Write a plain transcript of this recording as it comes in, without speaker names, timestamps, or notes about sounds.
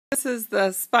This is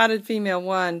the spotted female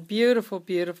one. Beautiful,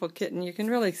 beautiful kitten. You can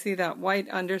really see that white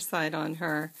underside on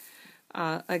her.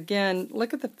 Again,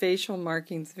 look at the facial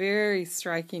markings. Very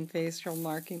striking facial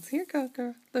markings. Here, go,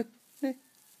 girl. Look.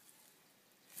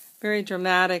 Very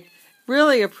dramatic.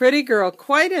 Really a pretty girl.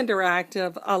 Quite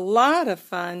interactive. A lot of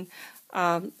fun.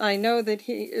 I know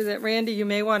that Randy, you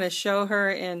may want to show her,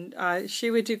 and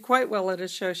she would do quite well at a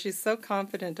show. She's so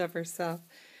confident of herself.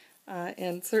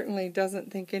 And certainly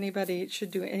doesn't think anybody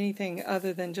should do anything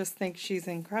other than just think she's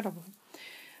incredible.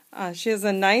 She has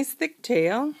a nice thick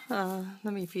tail.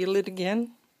 Let me feel it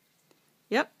again.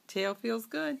 Yep, tail feels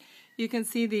good. You can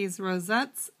see these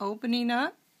rosettes opening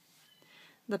up.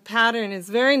 The pattern is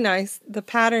very nice. The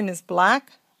pattern is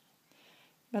black.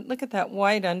 But look at that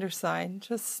white underside,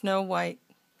 just snow white.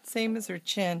 Same as her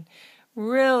chin.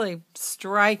 Really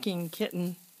striking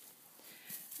kitten.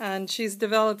 And she's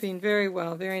developing very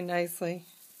well, very nicely.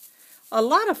 A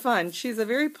lot of fun. She's a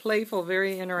very playful,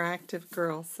 very interactive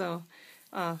girl. So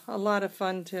a lot of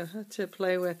fun to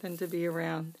play with and to be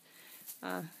around.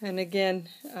 And again,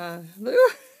 I'm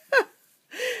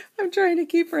trying to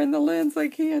keep her in the lens. I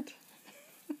can't.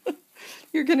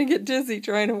 You're going to get dizzy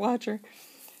trying to watch her.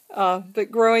 But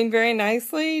growing very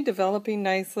nicely, developing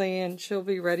nicely, and she'll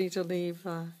be ready to leave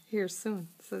here soon.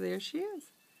 So there she is.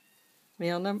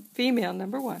 Female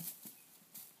number 1.